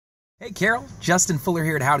Hey Carol, Justin Fuller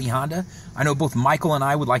here at Howdy Honda. I know both Michael and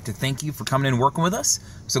I would like to thank you for coming in and working with us.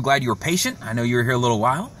 I'm so glad you were patient. I know you were here a little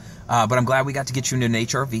while, but I'm glad we got to get you into an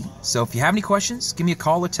HRV. So if you have any questions, give me a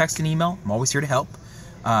call or text an email. I'm always here to help.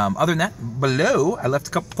 Other than that, below I left a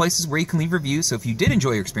couple places where you can leave reviews. So if you did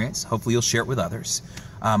enjoy your experience, hopefully you'll share it with others.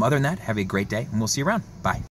 Other than that, have a great day and we'll see you around. Bye.